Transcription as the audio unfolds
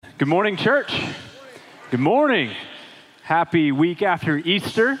Good morning, church. Good morning. Happy week after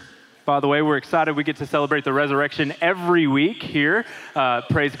Easter. By the way, we're excited we get to celebrate the resurrection every week here.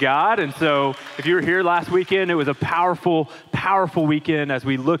 Praise God. And so if you were here last weekend, it was a powerful, powerful weekend as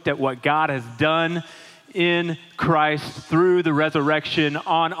we looked at what God has done in Christ through the resurrection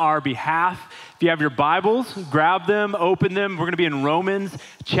on our behalf. If you have your Bibles, grab them, open them. We're going to be in Romans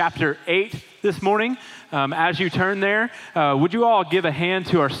chapter 8 this morning. As you turn there, would you all give a hand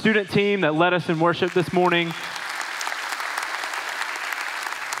to our student team that led us in worship this morning?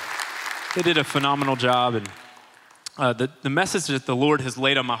 They did a phenomenal job. And the message that the Lord has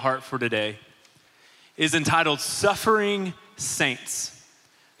laid on my heart for today is entitled Suffering Saints.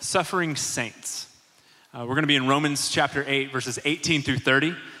 Suffering Saints. We're going to be in Romans chapter 8, verses 18 through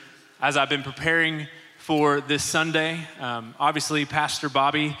 30. As I've been preparing for this Sunday, obviously Pastor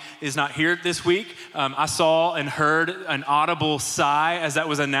Bobby is not here this week. I saw and heard an audible sigh as that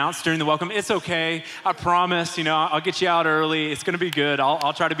was announced during the welcome. It's okay, I promise, I'll get you out early. It's gonna be good,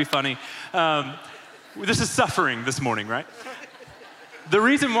 I'll try to be funny. This is suffering this morning, right? The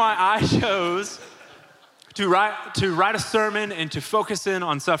reason why I chose to write a sermon and to focus in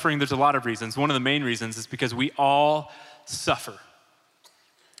on suffering, there's a lot of reasons. One of the main reasons is because we all suffer.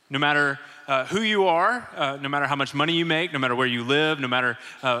 No matter who you are, no matter how much money you make, no matter where you live, no matter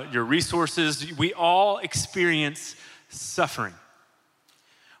your resources, we all experience suffering.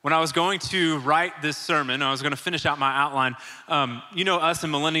 When I was going to write this sermon, I was going to finish out my outline. Us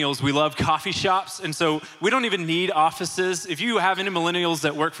and millennials, we love coffee shops, and so we don't even need offices. If you have any millennials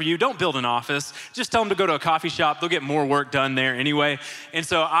that work for you, don't build an office. Just tell them to go to a coffee shop. They'll get more work done there anyway. And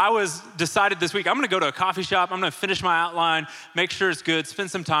so I decided this week, I'm going to go to a coffee shop. I'm going to finish my outline, make sure it's good, spend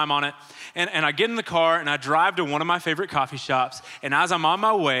some time on it. And I get in the car, and I drive to one of my favorite coffee shops, and as I'm on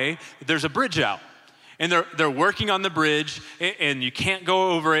my way, there's a bridge out. And they're working on the bridge, and you can't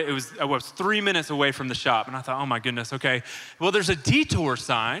go over it. I was 3 minutes away from the shop, and I thought, oh my goodness, okay. Well, there's a detour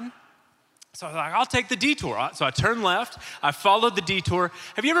sign, so I was like, I'll take the detour. So I turned left, I followed the detour.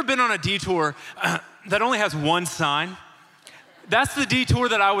 Have you ever been on a detour that only has one sign? That's the detour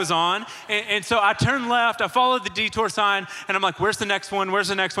that I was on. And so I turned left, I followed the detour sign, and I'm like, where's the next one? Where's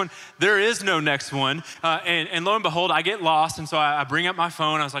the next one? There is no next one. And lo and behold, I get lost. And so I bring up my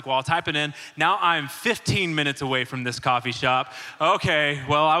phone. I was like, well, I'll type it in. Now I'm 15 minutes away from this coffee shop. Okay,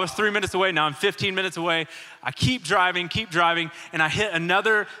 well, I was 3 minutes away. Now I'm 15 minutes away. I keep driving, and I hit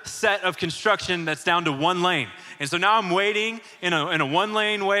another set of construction that's down to one lane. And so now I'm waiting in a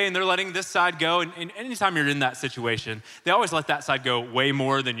one-lane way, and they're letting this side go. And anytime you're in that situation, they always let that side go way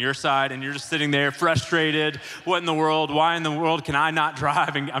more than your side, and you're just sitting there frustrated. What in the world? Why in the world can I not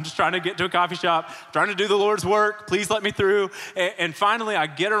drive? And I'm just trying to get to a coffee shop, trying to do the Lord's work. Please let me through. And finally, I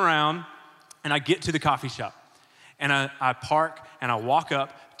get around, and I get to the coffee shop. And I park, and I walk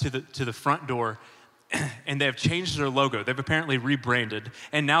up to the front door, and they have changed their logo. They've apparently rebranded,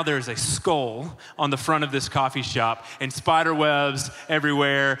 and now there's a skull on the front of this coffee shop and spider webs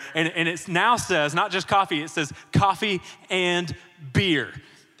everywhere. And it now says, not just coffee, it says coffee and beer.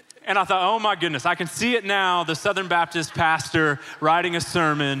 And I thought, oh my goodness, I can see it now, the Southern Baptist pastor writing a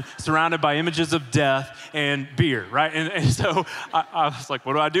sermon surrounded by images of death and beer, right? And so I was like,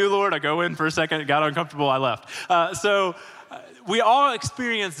 what do I do, Lord? I go in for a second, it got uncomfortable, I left. We all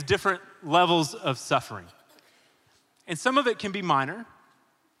experience different levels of suffering. And some of it can be minor,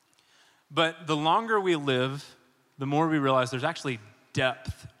 but the longer we live, the more we realize there's actually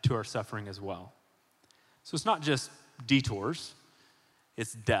depth to our suffering as well. So it's not just detours,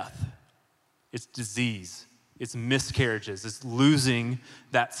 it's death, it's disease, it's miscarriages, it's losing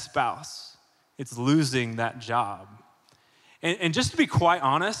that spouse, it's losing that job. And just to be quite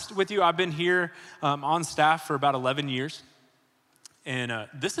honest with you, I've been here on staff for about 11 years. And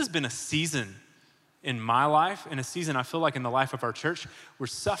this has been a season in my life, and a season I feel like in the life of our church, where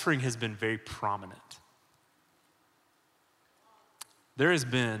suffering has been very prominent. There has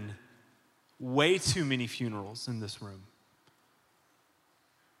been way too many funerals in this room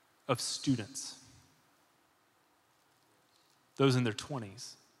of students, those in their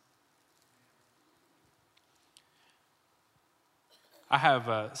 20s. I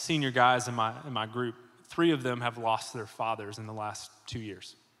have senior guys in my group. 3 of them have lost their fathers in the last 2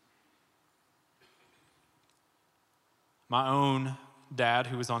 years. My own dad,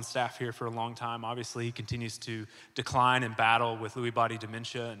 who was on staff here for a long time, obviously he continues to decline and battle with Lewy body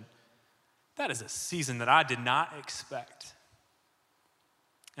dementia, and that is a season that I did not expect.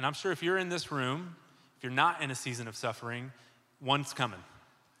 And I'm sure if you're in this room, if you're not in a season of suffering, one's coming.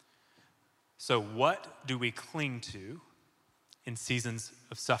 So what do we cling to in seasons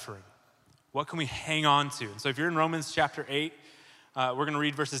of suffering? What can we hang on to? And so if you're in Romans chapter 8, We're going to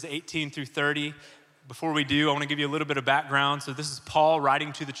read verses 18 through 30. Before we do, I want to give you a little bit of background. So this is Paul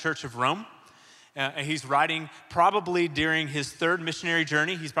writing to the church of Rome. And he's writing probably during his third missionary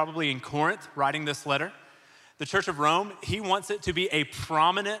journey. He's probably in Corinth writing this letter. The church of Rome, he wants it to be a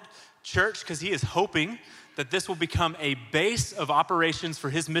prominent church because he is hoping that this will become a base of operations for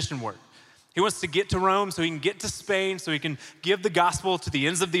his mission work. He wants to get to Rome so he can get to Spain, so he can give the gospel to the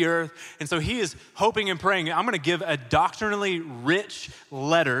ends of the earth. And so he is hoping and praying, I'm going to give a doctrinally rich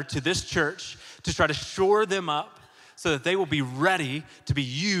letter to this church to try to shore them up so that they will be ready to be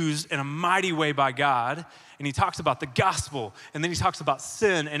used in a mighty way by God. And he talks about the gospel, and then he talks about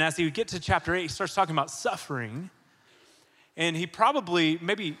sin. And as he would get to chapter 8, he starts talking about suffering. And he probably,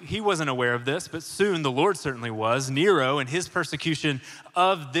 maybe he wasn't aware of this, but soon the Lord certainly was. Nero and his persecution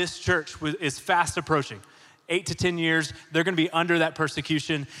of this church is fast approaching. 8 to 10 years, they're going to be under that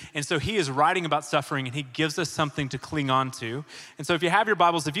persecution. And so he is writing about suffering, and he gives us something to cling on to. And so if you have your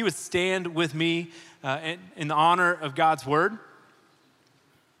Bibles, if you would stand with me in the honor of God's word,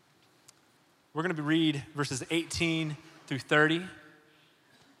 we're going to read verses 18 through 30.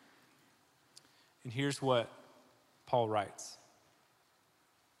 And here's what Paul writes.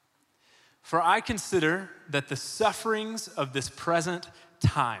 For I consider that the sufferings of this present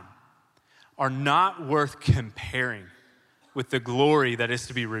time are not worth comparing with the glory that is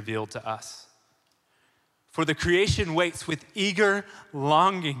to be revealed to us. For the creation waits with eager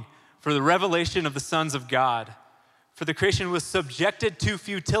longing for the revelation of the sons of God. For the creation was subjected to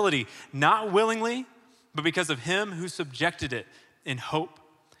futility, not willingly, but because of him who subjected it, in hope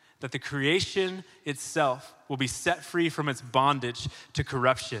that the creation itself will be set free from its bondage to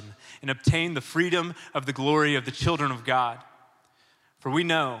corruption and obtain the freedom of the glory of the children of God. For we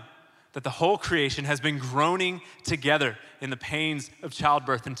know that the whole creation has been groaning together in the pains of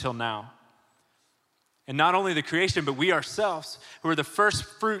childbirth until now. And not only the creation, but we ourselves, who are the first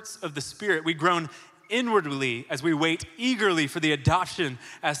fruits of the Spirit, we groan inwardly as we wait eagerly for the adoption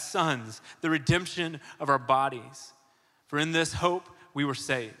as sons, the redemption of our bodies. For in this hope we were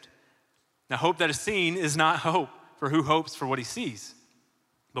saved. Now, hope that is seen is not hope, for who hopes for what he sees?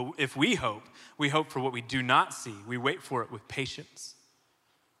 But if we hope for what we do not see. We wait for it with patience.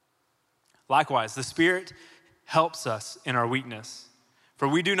 Likewise, the Spirit helps us in our weakness. For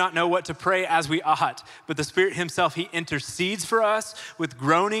we do not know what to pray as we ought, but the Spirit himself, he intercedes for us with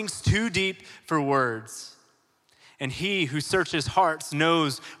groanings too deep for words. And he who searches hearts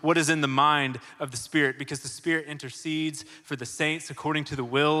knows what is in the mind of the Spirit, because the Spirit intercedes for the saints according to the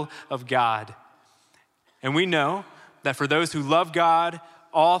will of God. And we know that for those who love God,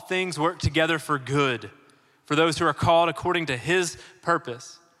 all things work together for good, for those who are called according to his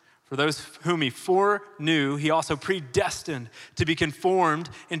purpose. For those whom he foreknew, he also predestined to be conformed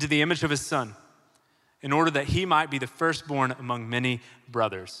into the image of his Son, in order that he might be the firstborn among many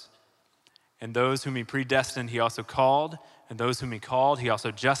brothers. And those whom he predestined, he also called. And those whom he called, he also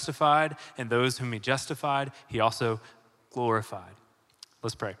justified. And those whom he justified, he also glorified.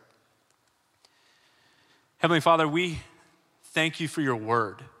 Let's pray. Heavenly Father, we thank you for your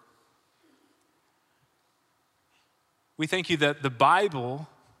word. We thank you that the Bible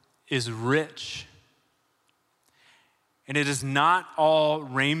is rich. And it is not all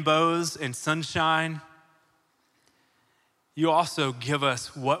rainbows and sunshine. You also give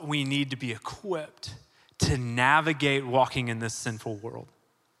us what we need to be equipped to navigate walking in this sinful world.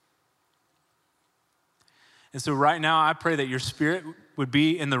 And so right now, I pray that your Spirit would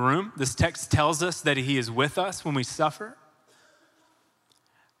be in the room. This text tells us that he is with us when we suffer.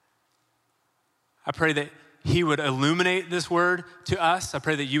 I pray that he would illuminate this word to us. I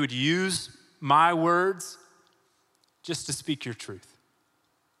pray that you would use my words just to speak your truth.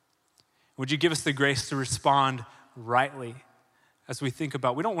 Would you give us the grace to respond rightly as we think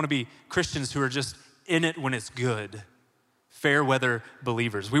about, we don't want to be Christians who are just in it when it's good, fair weather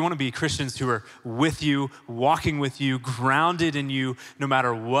believers. We want to be Christians who are with you, walking with you, grounded in you, no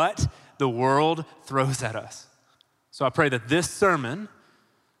matter what the world throws at us. So I pray that this sermon,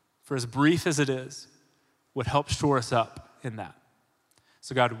 for as brief as it is, would help shore us up in that.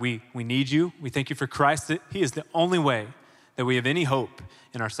 So God, we need you. We thank you for Christ, that he is the only way that we have any hope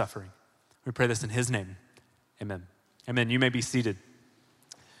in our suffering. We pray this in his name. Amen. Amen. You may be seated.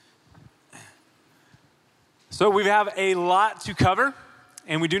 So we have a lot to cover,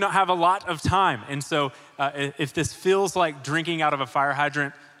 and we do not have a lot of time. And so if this feels like drinking out of a fire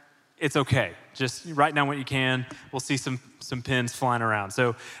hydrant, it's okay. Just write down what you can. We'll see some pins flying around.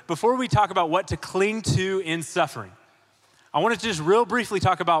 So before we talk about what to cling to in suffering, I want to just real briefly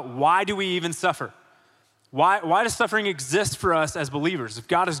talk about why do we even suffer? Why does suffering exist for us as believers? If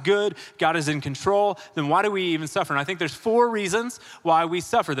God is good, God is in control, then why do we even suffer? And I think there's 4 reasons why we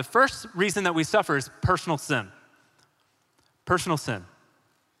suffer. The first reason that we suffer is personal sin. Personal sin.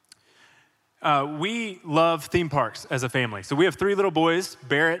 We love theme parks as a family. So we have 3 little boys,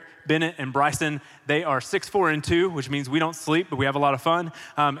 Barrett, Bennett, and Bryson. They are 6, 4, and 2, which means we don't sleep, but we have a lot of fun.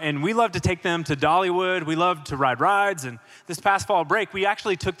 And we love to take them to Dollywood. We love to ride rides. And this past fall break, we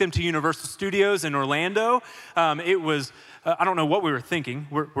actually took them to Universal Studios in Orlando. It was, I don't know what we were thinking.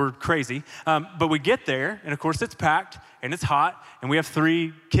 We're crazy. But we get there, and of course it's packed, and it's hot, and we have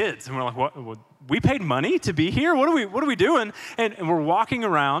 3 kids. And we're like, what? We paid money to be here? What are we doing? And we're walking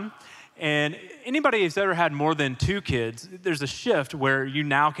around. And anybody who's ever had more than 2 kids, there's a shift where you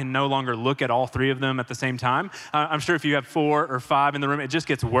now can no longer look at all 3 of them at the same time. I'm sure if you have 4 or 5 in the room, it just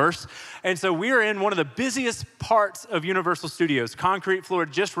gets worse. And so we are in one of the busiest parts of Universal Studios. Concrete floor,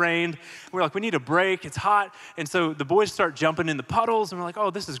 it just rained. We're like, we need a break. It's hot. And so the boys start jumping in the puddles, and we're like,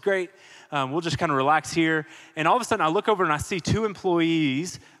 oh, this is great. We'll just kind of relax here. And all of a sudden, I look over and I see 2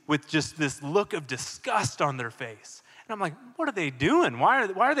 employees with just this look of disgust on their face. And I'm like, what are they doing? Why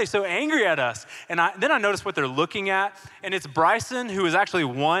are they so angry at us? And then I notice what they're looking at, and it's Bryson, who was actually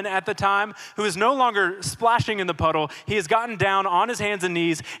 1 at the time, who is no longer splashing in the puddle. He has gotten down on his hands and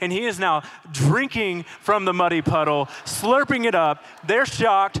knees, and he is now drinking from the muddy puddle, slurping it up. They're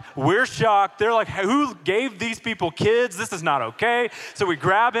shocked. We're shocked. They're like, who gave these people kids? This is not okay. So we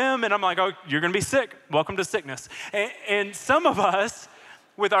grab him, and I'm like, oh, you're going to be sick. Welcome to sickness. And some of us,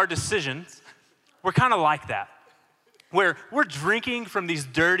 with our decisions, we're kind of like that, where we're drinking from these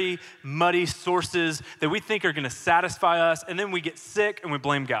dirty, muddy sources that we think are going to satisfy us, and then we get sick and we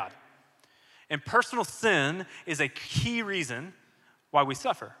blame God. And personal sin is a key reason why we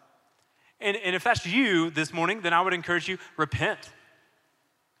suffer. And if that's you this morning, then I would encourage you, repent.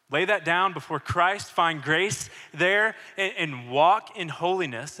 Lay that down before Christ, find grace there, and walk in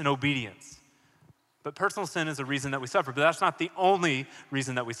holiness and obedience. But personal sin is a reason that we suffer, but that's not the only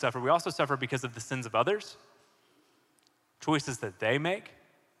reason that we suffer. We also suffer because of the sins of others, choices that they make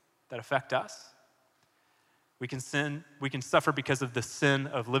that affect us. We can suffer because of the sin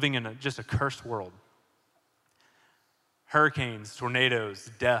of living in just a cursed world. Hurricanes, tornadoes,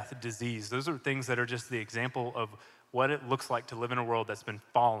 death, disease, those are things that are just the example of what it looks like to live in a world that's been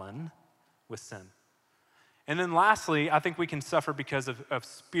fallen with sin. And then lastly, I think we can suffer because of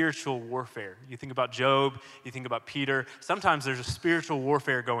spiritual warfare. You think about Job, you think about Peter. Sometimes there's a spiritual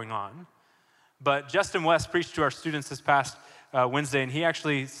warfare going on. But Justin West preached to our students this past Wednesday, and he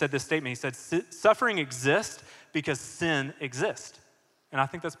actually said this statement. He said, suffering exists because sin exists. And I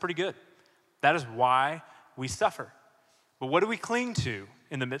think that's pretty good. That is why we suffer. But what do we cling to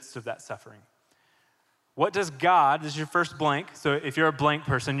in the midst of that suffering? What does God, this is your first blank, so if you're a blank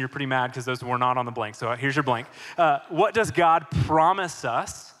person, you're pretty mad because those were not on the blank, so here's your blank. What does God promise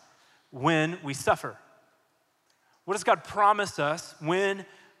us when we suffer? What does God promise us when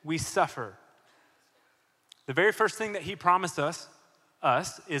we suffer? The very first thing that he promised us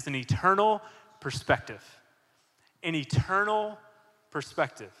is an eternal perspective. An eternal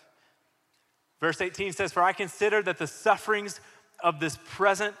perspective. Verse 18 says, for I consider that the sufferings of this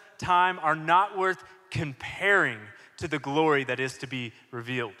present time are not worth comparing to the glory that is to be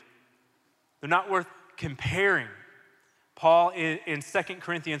revealed. They're not worth comparing. Paul in 2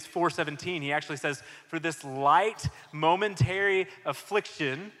 Corinthians 4:17, he actually says, for this light momentary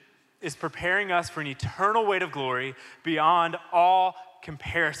affliction is preparing us for an eternal weight of glory beyond all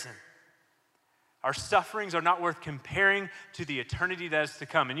comparison. Our sufferings are not worth comparing to the eternity that is to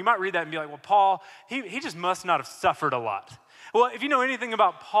come. And you might read that and be like, well, Paul, he just must not have suffered a lot. Well, if you know anything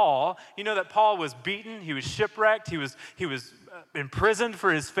about Paul, you know that Paul was beaten, he was shipwrecked, he was imprisoned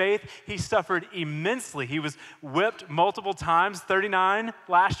for his faith. He suffered immensely. He was whipped multiple times, 39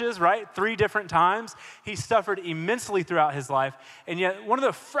 lashes, right? 3 different times. He suffered immensely throughout his life. And yet, one of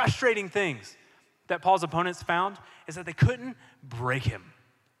the frustrating things that Paul's opponents found is that they couldn't break him.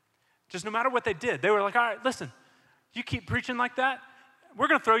 Just no matter what they did, they were like, all right, listen, you keep preaching like that, we're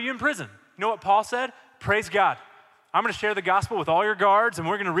going to throw you in prison. You know what Paul said? Praise God. I'm going to share the gospel with all your guards, and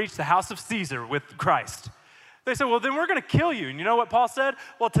we're going to reach the house of Caesar with Christ. They said, well, then we're going to kill you. And you know what Paul said?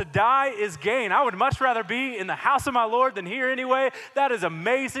 Well, to die is gain. I would much rather be in the house of my Lord than here anyway. That is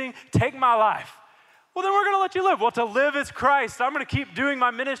amazing. Take my life. Well, then we're going to let you live. Well, to live is Christ. I'm going to keep doing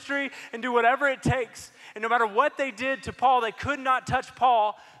my ministry and do whatever it takes. And no matter what they did to Paul, they could not touch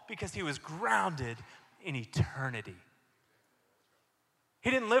Paul because he was grounded in eternity. He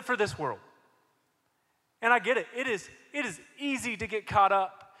didn't live for this world. And I get it. It is easy to get caught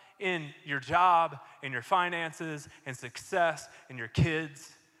up in your job, in your finances, and success, and your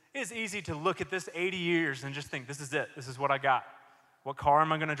kids. It's easy to look at this 80 years and just think, this is it. This is what I got. What car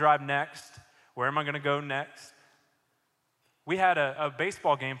am I going to drive next? Where am I going to go next? We had a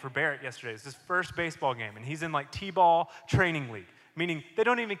baseball game for Barrett yesterday. It's his first baseball game, and he's in like T-ball training league, meaning they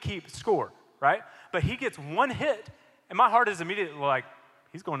don't even keep score, right? But he gets one hit, and my heart is immediately like,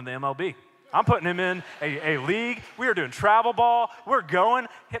 he's going to the MLB. I'm putting him in a league. We are doing travel ball. We're going.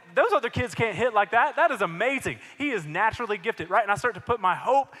 Those other kids can't hit like that. That is amazing. He is naturally gifted, right? And I start to put my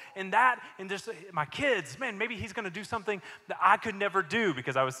hope in that and just my kids. Man, maybe he's going to do something that I could never do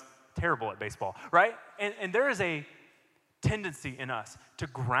because I was terrible at baseball, right? And there is a tendency in us to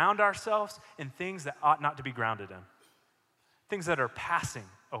ground ourselves in things that ought not to be grounded in, things that are passing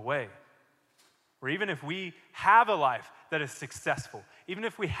away. Or even if we have a life that is successful, even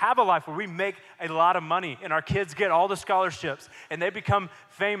if we have a life where we make a lot of money and our kids get all the scholarships and they become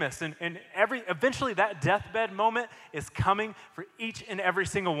famous, and eventually that deathbed moment is coming for each and every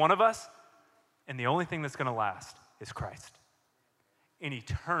single one of us, and the only thing that's going to last is Christ. An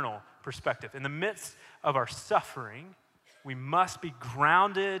eternal perspective. In the midst of our suffering, we must be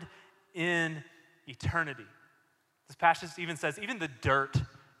grounded in eternity. This passage even says, even the dirt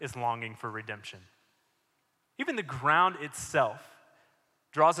is longing for redemption. Even the ground itself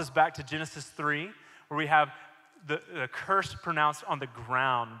draws us back to Genesis 3, where we have the curse pronounced on the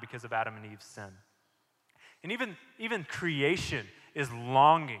ground because of Adam and Eve's sin. And even creation is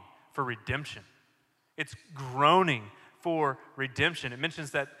longing for redemption. It's groaning for redemption. It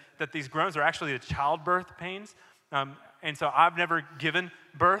mentions that these groans are actually the childbirth pains. And so I've never given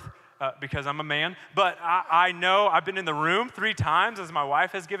birth because I'm a man, but I know I've been in the room 3 times as my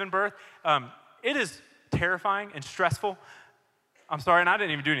wife has given birth. It is terrifying and stressful. I'm sorry, and I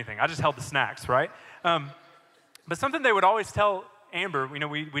didn't even do anything. I just held the snacks, right? But something they would always tell Amber,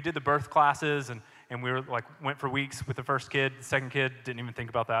 we did the birth classes and we went for weeks with the first kid. The second kid, didn't even think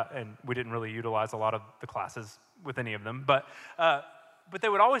about that, and we didn't really utilize a lot of the classes with any of them. But they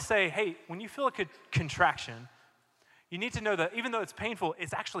would always say, hey, when you feel a contraction, you need to know that even though it's painful,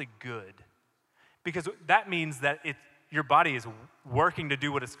 it's actually good. Because that means that your body is working to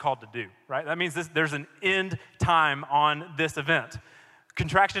do what it's called to do, right? That means there's an end time on this event.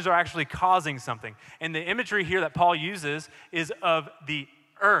 Contractions are actually causing something. And the imagery here that Paul uses is of the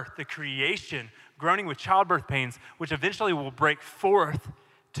earth, the creation, groaning with childbirth pains, which eventually will break forth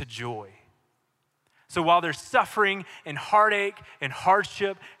to joy. So while there's suffering and heartache and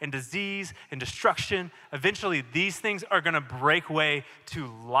hardship and disease and destruction, eventually these things are going to break way to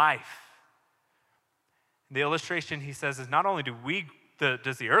life. The illustration, he says, is not only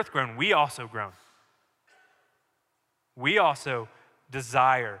does the earth groan, we also groan. We also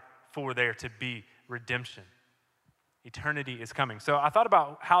desire for there to be redemption. Eternity is coming. So I thought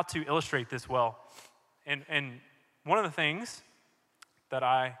about how to illustrate this well. And one of the things that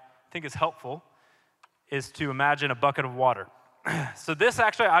I think is helpful is to imagine a bucket of water. So this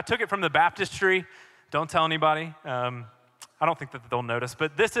actually, I took it from the baptistry. Don't tell anybody. I don't think that they'll notice,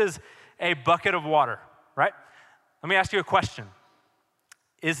 but this is a bucket of water, right? Let me ask you a question.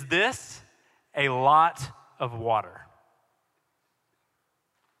 Is this a lot of water?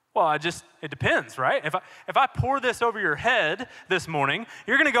 Well, it depends, right? If I pour this over your head this morning,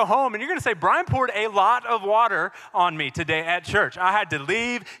 you're going to go home and you're going to say, Brian poured a lot of water on me today at church. I had to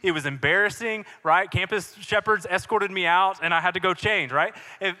leave. It was embarrassing, right? Campus shepherds escorted me out and I had to go change, right?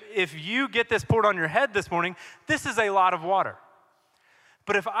 If you get this poured on your head this morning, this is a lot of water.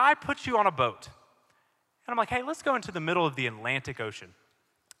 But if I put you on a boat and I'm like, hey, let's go into the middle of the Atlantic Ocean,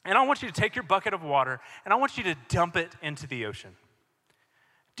 and I want you to take your bucket of water and I want you to dump it into the ocean.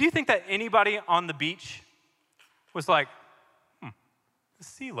 Do you think that anybody on the beach was like, the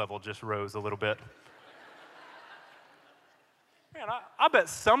sea level just rose a little bit? Man, I bet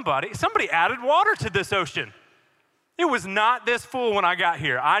somebody added water to this ocean. It was not this full when I got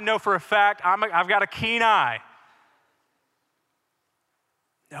here. I know for a fact, I've got a keen eye.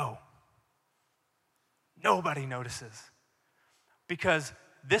 No. Nobody notices. Because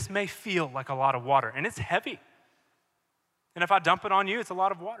this may feel like a lot of water, and it's heavy. And if I dump it on you, it's a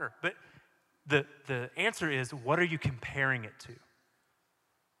lot of water. But the answer is, what are you comparing it to?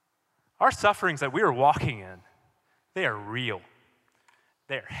 Our sufferings that we are walking in, they are real.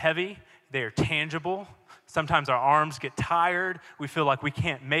 They are heavy. They are tangible. Sometimes our arms get tired. We feel like we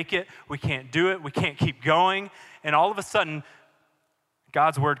can't make it. We can't do it. We can't keep going. And all of a sudden,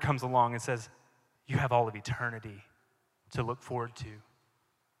 God's word comes along and says, you have all of eternity to look forward to.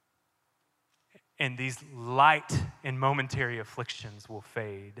 And these light and momentary afflictions will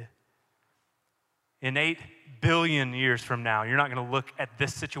fade. In 8 billion years from now, you're not going to look at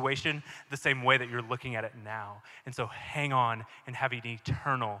this situation the same way that you're looking at it now. And so hang on and have an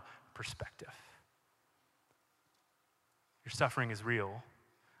eternal perspective. Your suffering is real,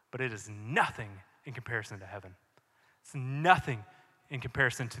 but it is nothing in comparison to heaven. It's nothing in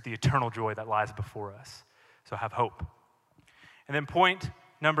comparison to the eternal joy that lies before us. So have hope. And then point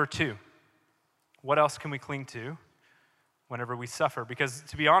number 2, what else can we cling to whenever we suffer? Because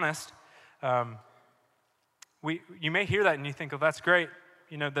to be honest, you may hear that and you think, oh, that's great.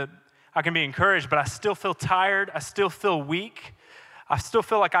 That I can be encouraged, but I still feel tired. I still feel weak. I still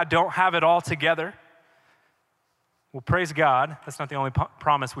feel like I don't have it all together. Well, praise God. That's not the only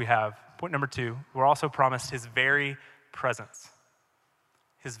promise we have. Point number 2, we're also promised his very presence.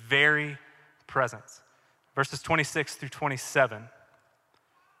 His very presence. Verses 26 through 27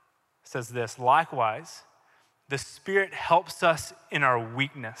 says this, likewise, the Spirit helps us in our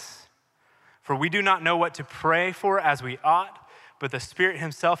weakness. For we do not know what to pray for as we ought, but the Spirit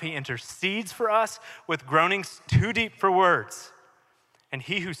himself, he intercedes for us with groanings too deep for words. And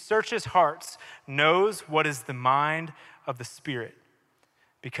he who searches hearts knows what is the mind of the Spirit,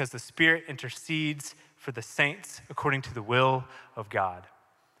 because the Spirit intercedes for the saints according to the will of God.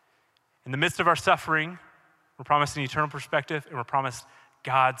 In the midst of our suffering, we're promised an eternal perspective, and we're promised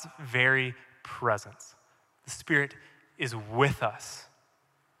God's very presence. The Spirit is with us.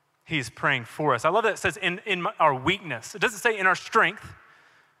 He is praying for us. I love that it says in our weakness. It doesn't say in our strength.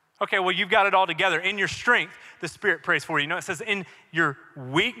 Okay, well, you've got it all together. In your strength, the Spirit prays for you. No, it says in your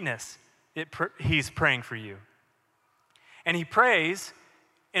weakness, he's praying for you. And he prays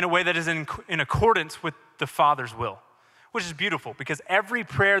in a way that is in accordance with the Father's will, which is beautiful because every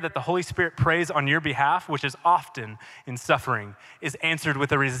prayer that the Holy Spirit prays on your behalf, which is often in suffering, is answered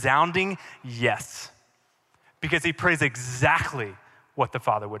with a resounding yes, because he prays exactly what the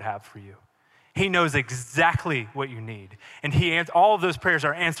Father would have for you. He knows exactly what you need. And all of those prayers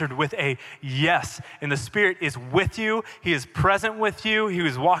are answered with a yes. And the Spirit is with you. He is present with you. He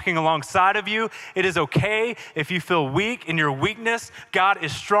is walking alongside of you. It is okay if you feel weak in your weakness. God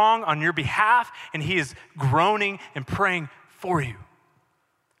is strong on your behalf, and he is groaning and praying for you.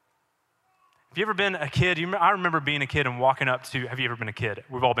 Have you ever been a kid? I remember being a kid and walking up to, have you ever been a kid?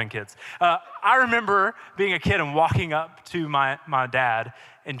 We've all been kids. I remember being a kid and walking up to my dad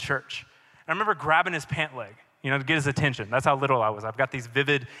in church. I remember grabbing his pant leg, to get his attention. That's how little I was. I've got these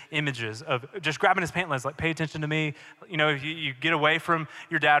vivid images of just grabbing his pant legs, like, pay attention to me. You get away from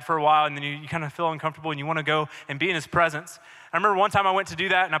your dad for a while, and then you kind of feel uncomfortable, and you want to go and be in his presence. I remember one time I went to do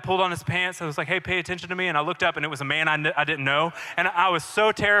that, and I pulled on his pants. I was like, hey, pay attention to me. And I looked up, and it was a man I didn't know. And I was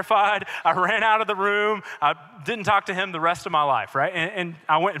so terrified. I ran out of the room. I didn't talk to him the rest of my life, right? And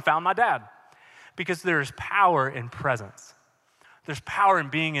I went and found my dad, because there's power in presence. There's power in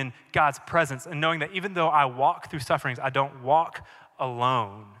being in God's presence and knowing that even though I walk through sufferings, I don't walk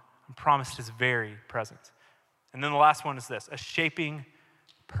alone. I'm promised his very presence. And then the last one is this, a shaping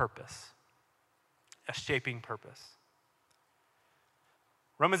purpose. A shaping purpose.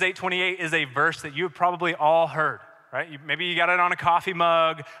 Romans 8:28 is a verse that you have probably all heard, right? Maybe you got it on a coffee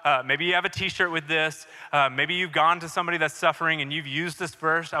mug. Maybe you have a t-shirt with this. Maybe you've gone to somebody that's suffering and you've used this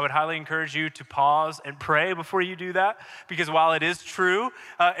verse. I would highly encourage you to pause and pray before you do that, because while it is true,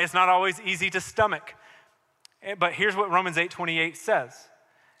 it's not always easy to stomach. But here's what Romans 8:28 says.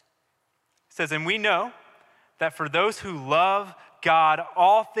 It says, and we know that for those who love God,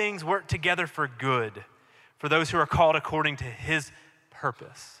 all things work together for good, for those who are called according to his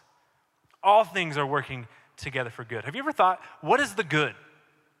purpose. All things are working together for good. Have you ever thought, what is the good?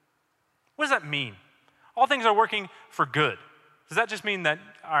 What does that mean? All things are working for good. Does that just mean that,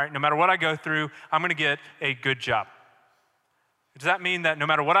 all right, no matter what I go through, I'm going to get a good job? Does that mean that no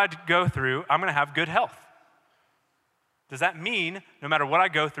matter what I go through, I'm going to have good health? Does that mean no matter what I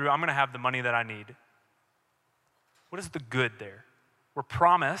go through, I'm going to have the money that I need? What is the good there? We're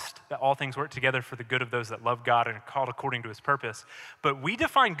promised that all things work together for the good of those that love God and are called according to his purpose. But we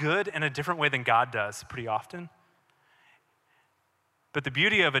define good in a different way than God does pretty often. But the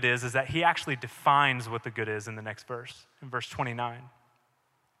beauty of it is that he actually defines what the good is in the next verse, in verse 29.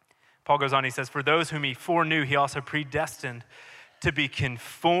 Paul goes on, he says, for those whom he foreknew, he also predestined to be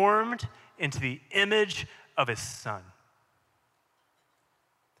conformed into the image of his Son,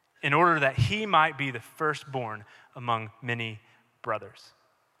 in order that he might be the firstborn among many brothers.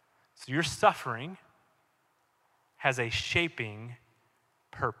 So your suffering has a shaping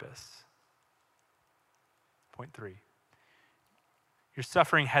purpose. Point 3. Your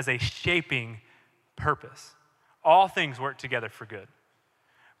suffering has a shaping purpose. All things work together for good.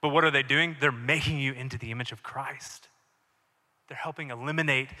 But what are they doing? They're making you into the image of Christ. They're helping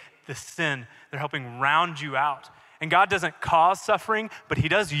eliminate the sin. They're helping round you out. And God doesn't cause suffering, but he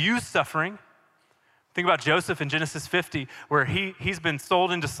does use suffering. Think about Joseph in Genesis 50, where he's been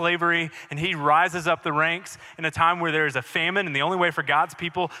sold into slavery and he rises up the ranks in a time where there is a famine, and the only way for God's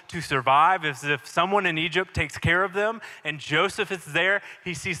people to survive is if someone in Egypt takes care of them, and Joseph is there.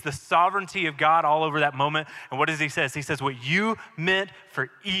 He sees the sovereignty of God all over that moment, and what does he say? He says, what you meant for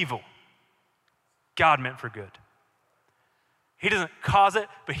evil, God meant for good. He doesn't cause it,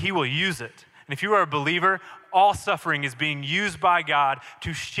 but he will use it. And if you are a believer, all suffering is being used by God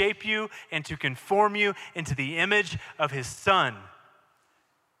to shape you and to conform you into the image of his Son.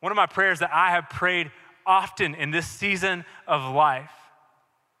 One of my prayers that I have prayed often in this season of life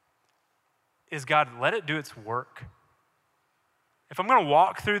is, God, let it do its work. If I'm going to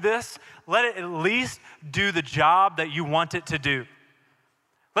walk through this, let it at least do the job that you want it to do.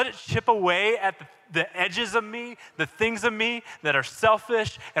 Let it chip away at the edges of me, the things of me that are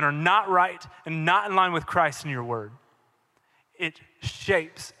selfish and are not right and not in line with Christ and your word. It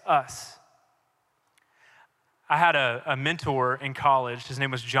shapes us. I had a mentor in college. His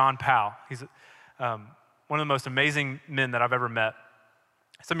name was John Powell. He's one of the most amazing men that I've ever met.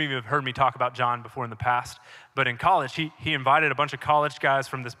 Some of you have heard me talk about John before in the past, but in college, he invited a bunch of college guys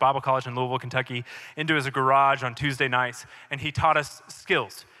from this Bible college in Louisville, Kentucky, into his garage on Tuesday nights, and he taught us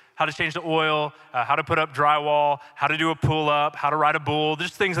skills: how to change the oil, how to put up drywall, how to do a pull-up, how to ride a bull,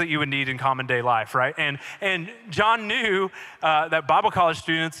 just things that you would need in common day life, right? And John knew that Bible college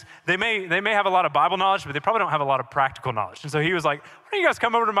students, they may have a lot of Bible knowledge, but they probably don't have a lot of practical knowledge. And so he was like, why don't you guys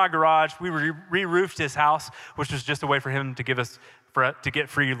come over to my garage? We re-roofed his house, which was just a way for him to get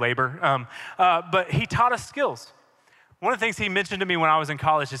free labor. But he taught us skills. One of the things he mentioned to me when I was in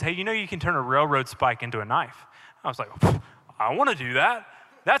college is, hey, you can turn a railroad spike into a knife. I was like, I want to do that.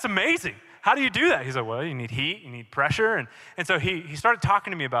 That's amazing. How do you do that? He's like, well, you need heat, you need pressure. And so he started talking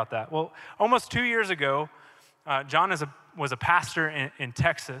to me about that. Well, almost 2 years ago, John was a pastor in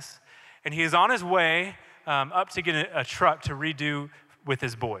Texas, and he is on his way up to get a truck to redo with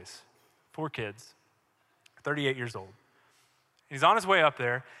his boys, 4 kids, 38 years old. He's on his way up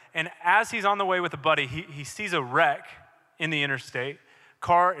there, and as he's on the way with a buddy, he sees a wreck in the interstate.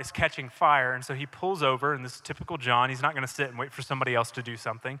 Car is catching fire, and so he pulls over, and this is typical John. He's not going to sit and wait for somebody else to do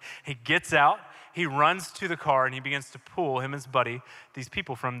something. He gets out, he runs to the car, and he begins to pull, him and his buddy, these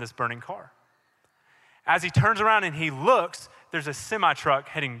people from this burning car. As he turns around and he looks, there's a semi-truck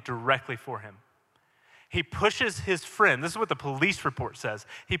heading directly for him. He pushes his friend. This is what the police report says.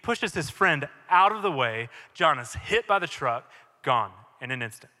 He pushes his friend out of the way. John is hit by the truck, gone in an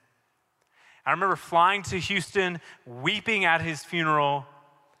instant. I remember flying to Houston, weeping at his funeral,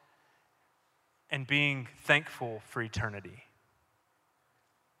 and being thankful for eternity.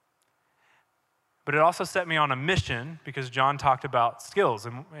 But it also set me on a mission, because John talked about skills,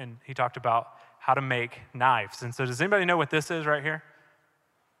 and he talked about how to make knives. And so does anybody know what this is right here?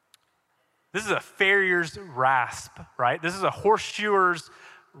 This is a farrier's rasp, right? This is a horseshoer's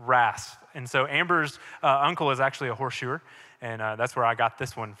rasp. And so Amber's uncle is actually a horseshoer, and that's where I got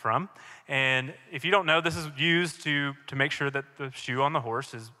this one from. And if you don't know, this is used to make sure that the shoe on the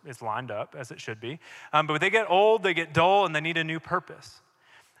horse is lined up as it should be. But they get old, they get dull, and they need a new purpose.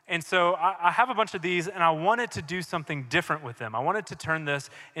 And so I have a bunch of these, and I wanted to do something different with them. I wanted to turn this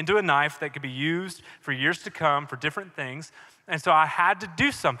into a knife that could be used for years to come for different things. And so I had to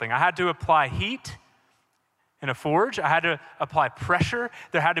do something. I had to apply heat in a forge. I had to apply pressure.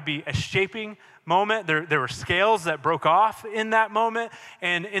 There had to be a shaping moment. There were scales that broke off in that moment.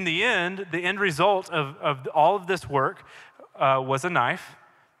 And in the end result of all of this work was a knife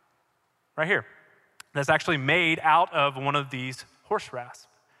right here that's actually made out of one of these horse rasps.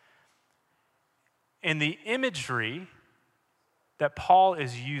 And the imagery that Paul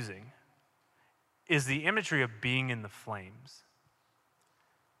is using is the imagery of being in the flames.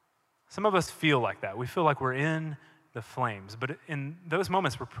 Some of us feel like that. We feel like we're in the flames, but in those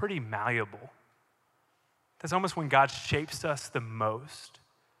moments, we're pretty malleable. That's almost when God shapes us the most.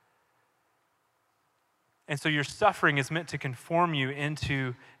 And so your suffering is meant to conform you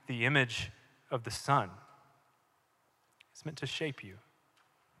into the image of the Son. It's meant to shape you.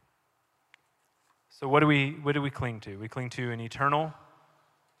 So what do we cling to? We cling to an eternal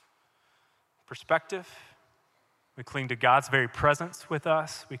perspective. We cling to God's very presence with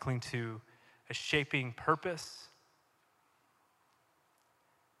us. We cling to a shaping purpose.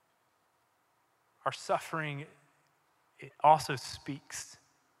 Our suffering, it also speaks.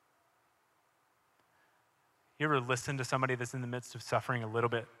 You ever listen to somebody that's in the midst of suffering a little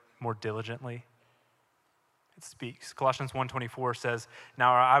bit more diligently? It speaks. Colossians 1:24 says,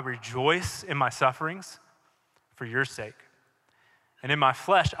 "Now I rejoice in my sufferings for your sake, And in my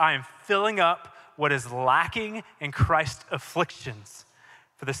flesh, I am filling up what is lacking in Christ's afflictions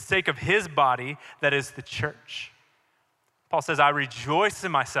for the sake of his body, that is the church. Paul says, I rejoice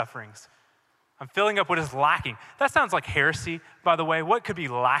in my sufferings. I'm filling up what is lacking. That sounds like heresy, by the way. What could be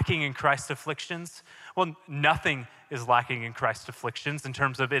lacking in Christ's afflictions? Well, nothing is lacking in Christ's afflictions in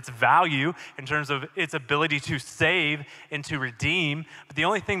terms of its value, in terms of its ability to save and to redeem. But the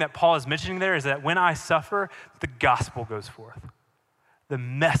only thing that Paul is mentioning there is that when I suffer, the gospel goes forth. The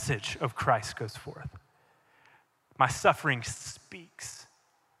message of Christ goes forth. My suffering speaks.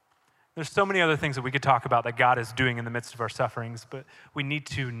 There's so many other things that we could talk about that God is doing in the midst of our sufferings, but we need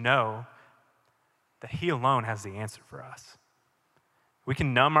to know that he alone has the answer for us. We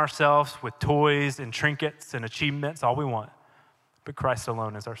can numb ourselves with toys and trinkets and achievements all we want, but Christ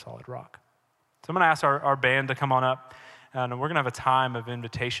alone is our solid rock. So I'm going to ask our band to come on up, and we're going to have a time of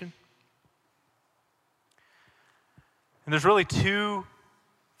invitation. And there's really two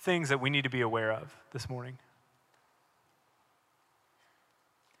things that we need to be aware of this morning.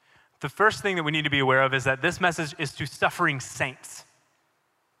 The first thing that we need to be aware of is that this message is to suffering saints.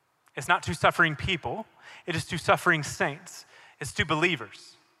 It's not to suffering people. It is to suffering saints. It's to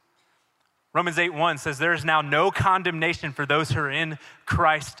believers. Romans 8:1 says, there is now no condemnation for those who are in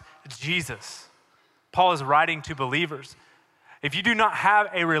Christ Jesus. Paul is writing to believers. If you do not have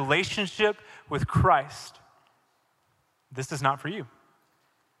a relationship with Christ, this is not for you.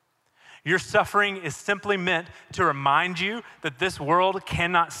 Your suffering is simply meant to remind you that this world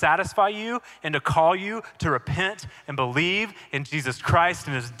cannot satisfy you and to call you to repent and believe in Jesus Christ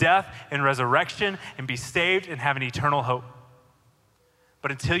and his death and resurrection and be saved and have an eternal hope. But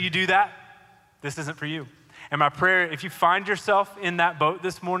until you do that, this isn't for you. And my prayer, if you find yourself in that boat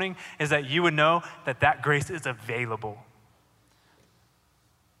this morning, is that you would know that that grace is available.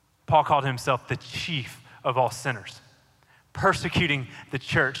 Paul called himself the chief of all sinners, persecuting the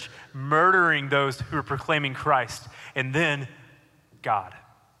church, murdering those who are proclaiming Christ, and then God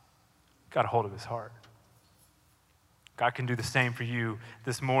got a hold of his heart. God can do the same for you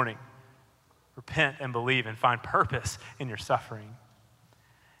this morning. Repent and believe and find purpose in your suffering.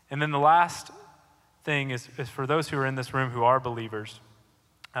 And then the last thing is for those who are in this room who are believers,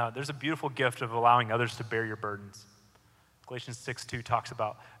 there's a beautiful gift of allowing others to bear your burdens. Galatians 6:2 talks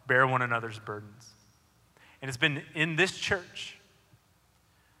about bear one another's burdens. And it's been in this church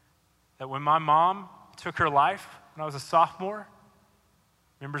that when my mom took her life when I was a sophomore,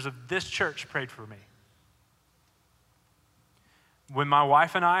 members of this church prayed for me. When my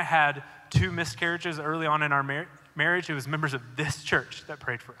wife and I had 2 miscarriages early on in our marriage, it was members of this church that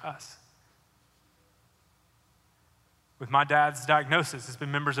prayed for us. With my dad's diagnosis, it's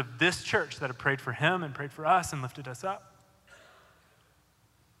been members of this church that have prayed for him and prayed for us and lifted us up.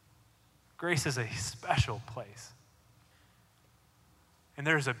 Grace is a special place. And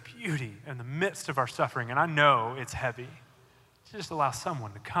there's a beauty in the midst of our suffering, and I know it's heavy, to just allow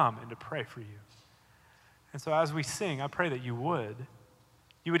someone to come and to pray for you. And so as we sing, I pray that you would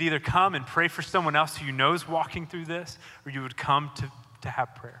either come and pray for someone else who you know is walking through this, or you would come to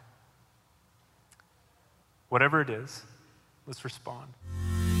have prayer. Whatever it is, let's respond.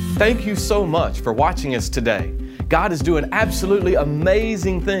 Thank you so much for watching us today. God is doing absolutely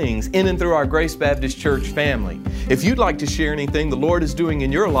amazing things in and through our Grace Baptist Church family. If you'd like to share anything the Lord is doing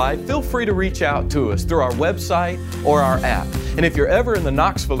in your life, feel free to reach out to us through our website or our app. And if you're ever in the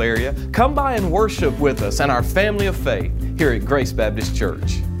Knoxville area, come by and worship with us and our family of faith here at Grace Baptist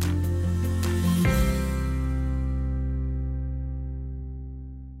Church.